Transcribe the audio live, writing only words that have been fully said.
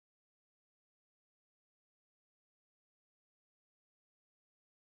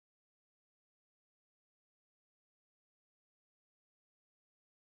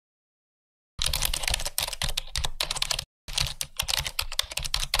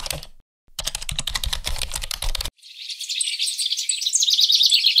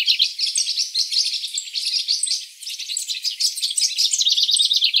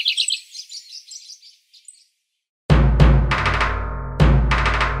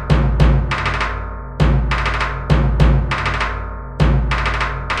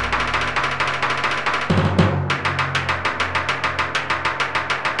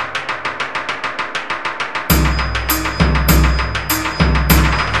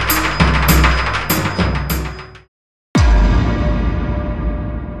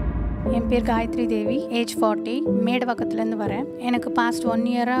பேர் காயத்ரி தேவி, ஏஜ் 40, மேடவாக்கத்துலேருந்து வரேன். எனக்கு பாஸ்ட் 1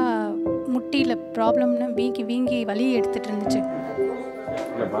 இயராக முட்டியில் ப்ராப்ளம்னு வீங்கி வலி எடுத்துகிட்டு இருந்துச்சு.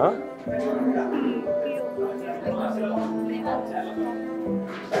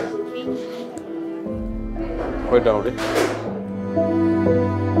 போயிட்டா அப்படி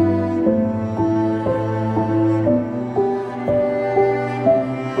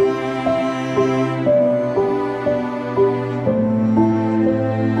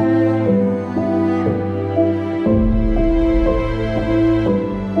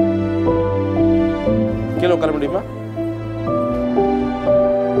கீழே உட்கார முடியுமா?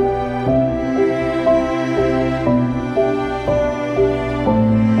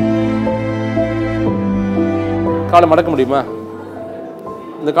 காலை மடக்க முடியுமா?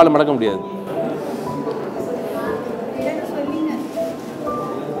 இந்த காலை மடக்க முடியாது.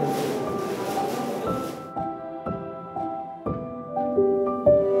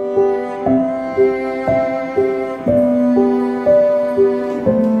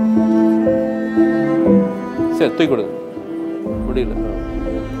 சரி, தூக்கி கொடுங்க. முடியல.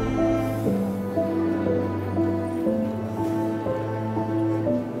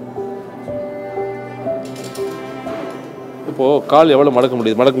 இப்போது கால் எவ்வளோ மடக்க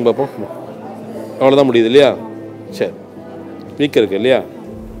முடியுது? மடக்கும் பார்ப்போம். அவ்வளோதான் முடியுது இல்லையா? சரி, வீக்கம் இருக்குது இல்லையா?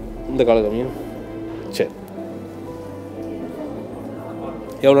 இந்த கால கம்மியும். சரி,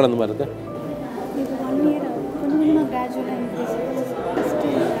 எவ்வளோ அந்த மாதிரி இருக்கு?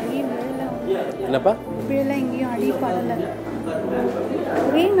 என்னப்பா? எங்கேயும் அடிப்படலை.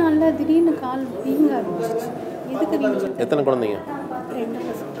 ஒரே நாளில் திடீர்னு கால் வீங்க ஆரம்பிச்சிச்சு. எத்தனை குழந்தைங்க? 2.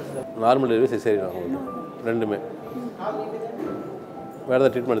 Normal delivery, caesarean? ரெண்டுமே. வேறு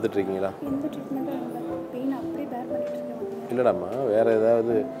ஏதாவது ட்ரீட்மெண்ட் எடுத்துகிட்டு இருக்கீங்களா? இல்லைடாம்மா, வேறு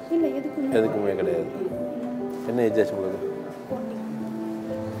ஏதாவது? எதுக்குமே கிடையாது. என்ன ஏஜ் ஆச்சு உங்களுக்கு?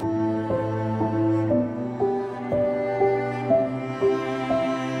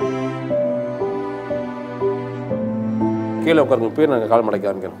 கீழே உட்காருங்க. போய் நாங்கள் கால் மடக்க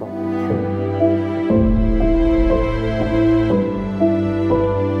ஆரம்பிக்கிறோம்.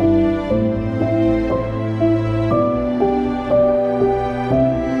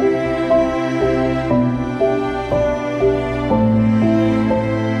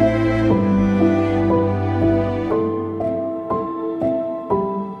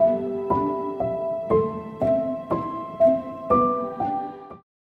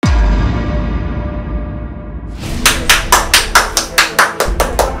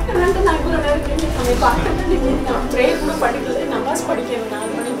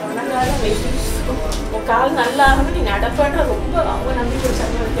 கால் நல்லா ஆகணும். நீ நடப்பேன்னு ரொம்ப அவங்க நம்பிக்கை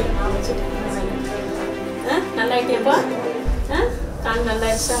வச்சாங்க. நான் வச்சுருக்கேன். நல்லா ஆகிட்டேப்பா. கால் நல்லா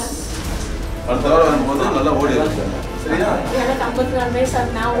ஆயிடுச்சா? எனக்கு 54 வயசு.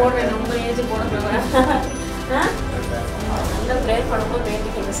 நான் ஓடுறேன். ரொம்ப ஏஜ் போட போகிறேன். நல்லா ப்ரேயர் பண்ணும்போது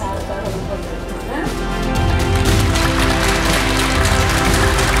வேண்டிக்கங்க சாருக்காக ரொம்ப.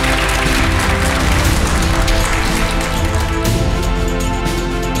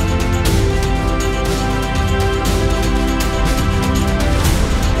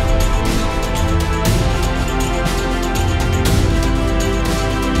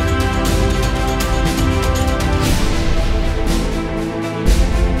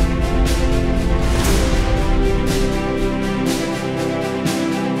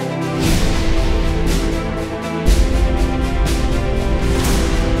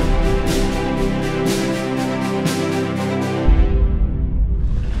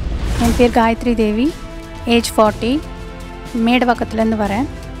 என் பேர் காயத்ரி தேவி, ஏஜ் 40, மேடவாக்கத்துலேருந்து வரேன்.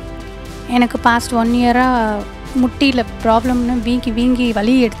 எனக்கு பாஸ்ட் 1 இயராக முட்டியில் ப்ராப்ளம்னு வீங்கி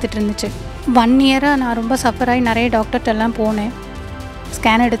வலி எடுத்துகிட்டு இருந்துச்சு. 1 இயராக நான் ரொம்ப சஃபர் ஆகி நிறைய டாக்டர்கிட்டலாம் போனேன்.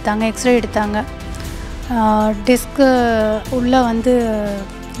 ஸ்கேன் எடுத்தாங்க, எக்ஸ்ரே எடுத்தாங்க. டிஸ்க்கு உள்ளே வந்து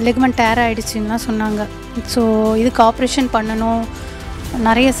லெக்மெண்ட் டேர் ஆகிடுச்சின்லாம் சொன்னாங்க. ஸோ இதுக்கு ஆப்ரேஷன் பண்ணணும்,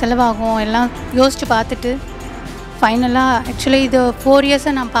 நிறைய செலவாகும் எல்லாம் யோசித்து பார்த்துட்டு ஃபைனலாக ஆக்சுவலி இது 4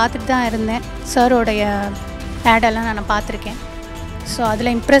 இயர்ஸாக நான் பார்த்துட்டு தான் இருந்தேன். சாரோடைய ஆடெல்லாம் நான் பார்த்துருக்கேன். ஸோ அதில்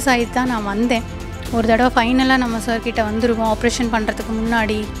இம்ப்ரெஸ் ஆகிட்டு தான் நான் வந்தேன். ஒரு தடவை ஃபைனலாக நம்ம சார்கிட்ட வந்துடுவோம் ஆப்ரேஷன் பண்ணுறதுக்கு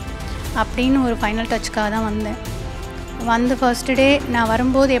முன்னாடி அப்படின்னு ஒரு ஃபைனல் டச்சுக்காக தான் வந்தேன். வந்து ஃபர்ஸ்ட் டே நான்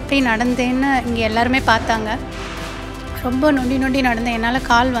வரும்போது எப்படி நடந்தேன்னு இங்கே எல்லாருமே பார்த்தாங்க. ரொம்ப நொண்டி நடந்தேன். என்னால்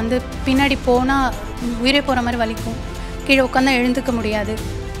கால் வந்து பின்னாடி போனால் உயிரே போகிற மாதிரி வலிக்கும். கீழே உட்காந்தா எழுந்துக்க முடியாது.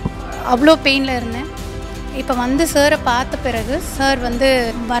 அவ்வளோ பெயினில் இருந்தேன். இப்போ வந்து சாரை பார்த்த பிறகு சார் வந்து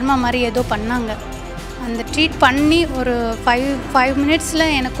வர்மா மாதிரி ஏதோ பண்ணாங்க. அந்த ட்ரீட் பண்ணி ஒரு 5 மினிட்ஸில்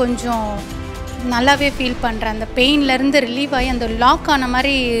எனக்கு கொஞ்சம் நல்லாவே ஃபீல் பண்ணுறேன். அந்த பெயின்லேருந்து ரிலீவ் ஆகி அந்த லாக் ஆன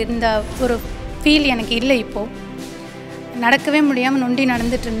மாதிரி இந்த ஒரு ஃபீல் எனக்கு இல்லை. இப்போது நடக்கவே முடியாமல் நொண்டி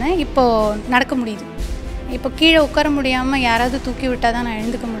நடந்துட்டு இருந்தேன். இப்போது நடக்க முடியுது. இப்போ கீழே உட்கார முடியாமல் யாராவது தூக்கி விட்டால் தான் நான்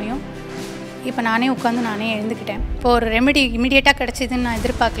எழுந்துக்க முடியும். இப்போ நானே உட்காந்து நானே எழுந்துக்கிட்டேன். இப்போ ஒரு ரெமெடி இமீடியட்டாக கிடச்சிதுன்னு நான்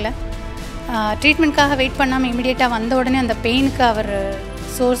எதிர்பார்க்கல. ட்ரீட்மெண்ட்காக வெயிட் பண்ணாமல் இமீடியட்டாக வந்த உடனே அந்த பெயினுக்கு அவர்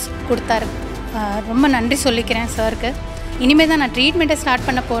சோர்ஸ் கொடுத்தாரு. ரொம்ப நன்றி சொல்லிக்கிறேன் சாருக்கு. இனிமேல் தான் நான் ட்ரீட்மெண்ட்டை ஸ்டார்ட்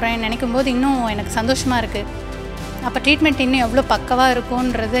பண்ண போகிறேன் நினைக்கும் போது இன்னும் எனக்கு சந்தோஷமாக இருக்குது. அப்போ ட்ரீட்மெண்ட் இன்னும் எவ்வளோ பக்கவாக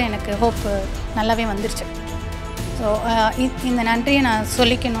இருக்கும்ன்றது எனக்கு ஹோப் நல்லாவே வந்துருச்சு. ஸோ இந்த நன்றியை நான்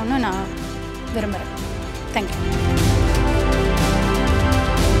சொல்லிக்கணும்னு நான் விரும்புகிறேன். தேங்க்யூ.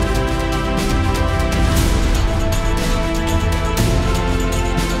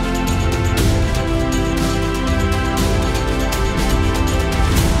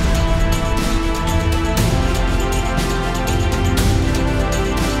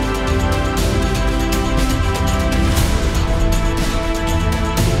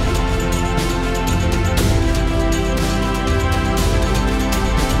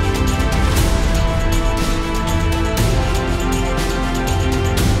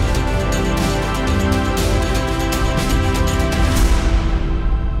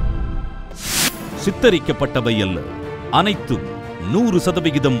 சித்தரிக்கப்பட்டவை அல்ல, அனைத்தும்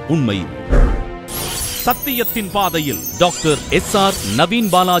 100% உண்மை. சத்தியத்தின் பாதையில் டாக்டர் SR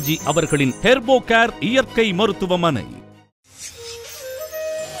நவீன்பாலாஜி அவர்களின் ஹெர்போகேர் இயற்கை மருத்துவமனை.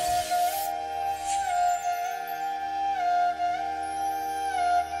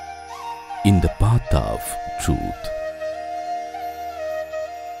 In the path of truth.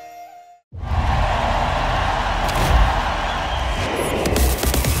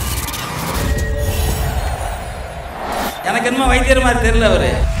 எனக்கு என்ன வைத்தியர் மாதிரி தெரியல. அவரு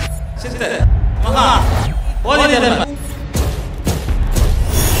சித்தர் மகா போதிதர்.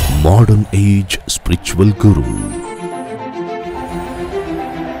 Modern age spiritual guru.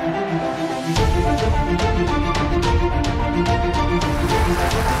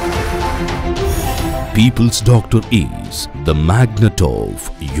 People's doctor is the magnet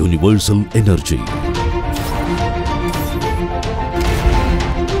of universal energy.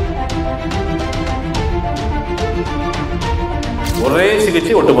 ஒரே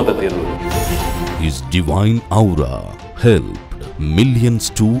சிகிச்சை ஒட்டுமொத்த தீர்வு. His divine aura helped millions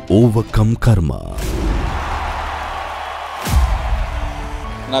to overcome karma.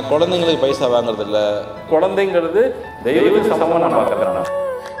 நான் குழந்தைங்களுக்கு பைசா வாங்குறது இல்ல. குழந்தைங்கிறது தெய்வத்துக்கு சமமா நான் பார்க்கறேன்.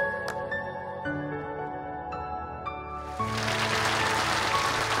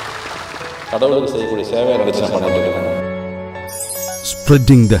 கடவுளுக்கு செய்யக்கூடிய சேவை நினைச்சு நான் பண்ணிட்டு இருக்கேன்.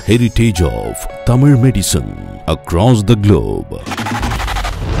 Spreading the heritage of Tamil medicine across the globe.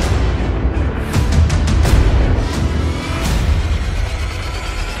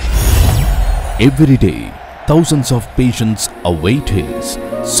 Every day, thousands of patients await his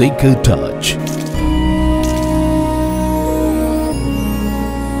sacred touch.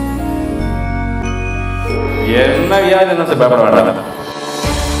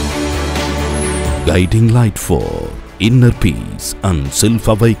 Guiding light for inner peace and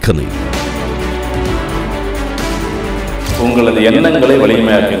self-awakening. உங்களது எண்ணங்களை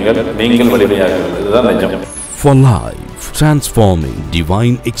வலிமையாக்குங்கள், நீங்கள் வலிமையாக்குங்கள். இதுதான் நிஜம். For life, transforming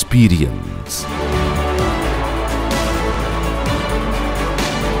divine experience.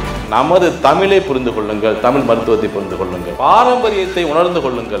 நமது தமிழை புரிந்து கொள்ளுங்கள், தமிழ் மருத்துவத்தை புரிந்து கொள்ளுங்கள், பாரம்பரியத்தை உணர்ந்து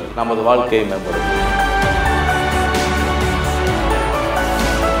கொள்ளுங்கள், நமது வாழ்க்கையை மேம்படும்.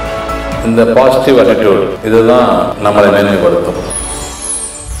 இந்த பாசிட்டிவ் attitude இதுதான் நம்மளை மேன்மைப்படுத்தும்.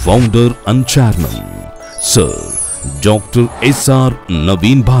 Founder and Chairman Sir Dr. SR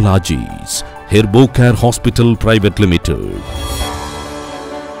Navinbalaji's Herbocare Hospital Private Limited.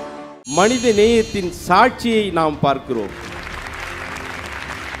 மனித நேயத்தின் சாட்சியை நாம் பார்க்கிறோம்.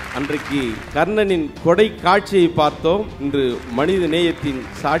 அன்றைக்கு கர்ணனின் கொடை காட்சியை பார்த்தோம். இன்று மனித நேயத்தின்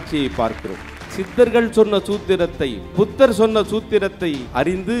சாட்சியை பார்க்கிறோம். சித்தர்கள் சொன்ன சூத்திரத்தை, புத்தர் சொன்ன சூத்திரத்தை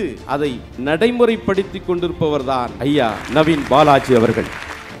அறிந்து அதை நடைமுறைப்படுத்திக் கொண்டிருப்பவர்தான் ஐயா நவீன்பாலாஜி அவர்கள்.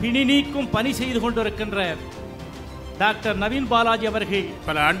 பிணி நீக்கும் பணி செய்து கொண்டிருக்கின்ற டாக்டர் நவீன்பாலாஜி அவர்கள்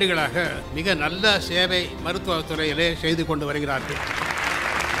பல ஆண்டுகளாக மிக நல்ல சேவை மருத்துவத்துறையிலே செய்து கொண்டு வருகிறார்கள்.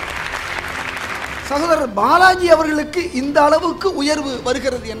 சகோதரர் பாலாஜி அவர்களுக்கு இந்த அளவுக்கு உயர்வு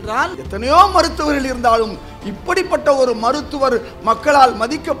வருகிறது என்றால், எத்தனையோ மருத்துவர்கள் இருந்தாலும் இப்படிப்பட்ட ஒரு மருத்துவர் மக்களால்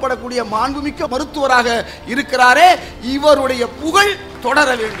மதிக்கப்படக்கூடிய மாண்புமிக்க மருத்துவராக இருக்கிறாரே, இவருடைய புகழ் தொடர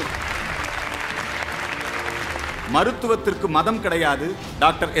வேண்டும். மருத்துவத்திற்கு மதம் கிடையாது.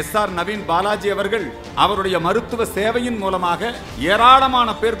 டாக்டர் SR நவீன்பாலாஜி அவர்கள் அவருடைய மருத்துவ சேவையின் மூலமாக ஏராளமான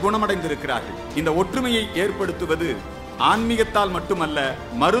பேர் குணமடைந்திருக்கிறார்கள். இந்த ஒற்றுமையை ஏற்படுத்துவது ஆன்மீகத்தால் மட்டுமல்ல,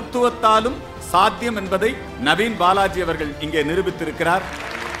 மருத்துவத்தாலும் சாத்தியம் என்பதை நவீன்பாலாஜி அவர்கள் இங்கே நிரூபித்திருக்கிறார்.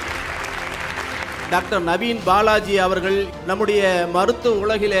 டாக்டர் நவீன் பாலாஜி அவர்கள் நம்முடைய மருத்துவ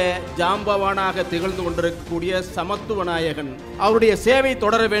உலகிலே ஜாம்பவானாக திகழ்ந்து கொண்டிருக்கக்கூடிய சமத்துவ நாயகன். அவருடைய சேவை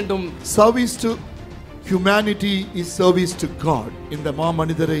தொடர வேண்டும். Service to humanity is service to God. இந்த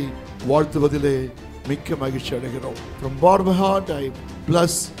மாமனிதரை வாழ்த்துவதிலே மிக்க மகிழ்ச்சி அடைகிறோம். From bottom of heart I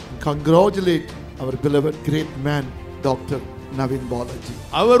bless and congratulate our beloved great man Dr. Navinbalaji.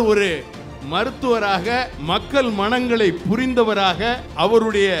 அவர் ஒரு மருத்துவராக மக்கள் மனங்களை புரிந்தவராக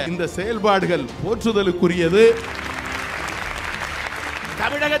அவருடைய இந்த செயல்பாடுகள் போற்றுதலுக்குரியது.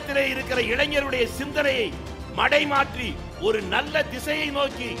 தமிழகத்திலே இருக்கிற இளைஞருடைய சிந்தனையை மடைமாற்றி ஒரு நல்ல திசையை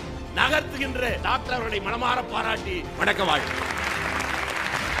நோக்கி நகர்த்துகின்ற டாக்டர் அவர்களை மனமாற பாராட்டி வணக்க வாழ்த்து.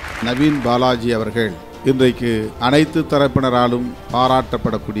 நவீன் பாலாஜி அவர்கள் இன்றைக்கு அனைத்து தரப்பினராலும்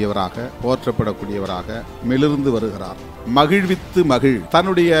பாராட்டப்படக்கூடியவராக போற்றப்படக்கூடியவராக மிளிர்ந்து வருகிறார். மகிழ்வித்து மகிழ்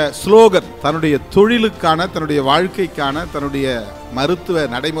தன்னுடைய ஸ்லோகன், தன்னுடைய தொழிலுக்கான, தன்னுடைய வாழ்க்கைக்கான, தன்னுடைய மருத்துவ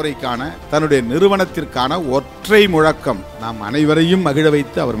நடைமுறைக்கான, தன்னுடைய நிறுவனத்திற்கான ஒற்றை முழக்கம். நாம் அனைவரையும் மகிழ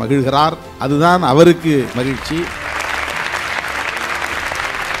வைத்து அவர் மகிழ்கிறார். அதுதான் அவருக்கு மகிழ்ச்சி.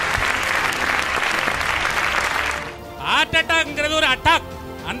 ஹார்ட் அட்டாக்ங்கிறது ஒரு அட்டாக்.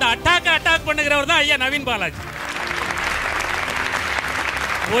 அந்த அட்டாக் பண்ணுகிறவர் தான் ஐயா நவீன் பாலாஜி.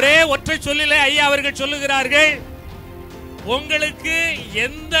 ஒரே ஒற்றை சொல்லிலே ஐயா அவர்கள் சொல்லுகிறார்கள், உங்களுக்கு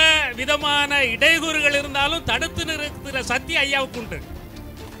எந்த விதமான இடையூறுகள் இருந்தாலும் தடுத்து நிறுத்துகிற சக்தி ஐயாவுக்கு உண்டு.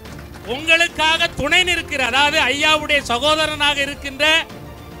 உங்களுக்காக துணை நிற்கிற, அதாவது ஐயாவுடைய சகோதரனாக இருக்கின்ற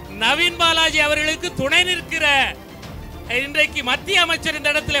நவீன் பாலாஜி அவர்களுக்கு துணை நிற்கிற இன்றைக்கு மத்திய அமைச்சர்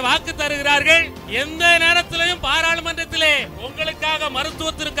இந்த இடத்திலே வாக்கு தருகிறார்கள். எந்த நேரத்திலையும் பாராளுமன்றத்திலே உங்களுக்காக,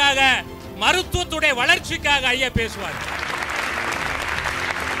 மருத்துவத்திற்காக, மருத்துவத்துடைய வளர்ச்சிக்காக ஐயா பேசுவார்.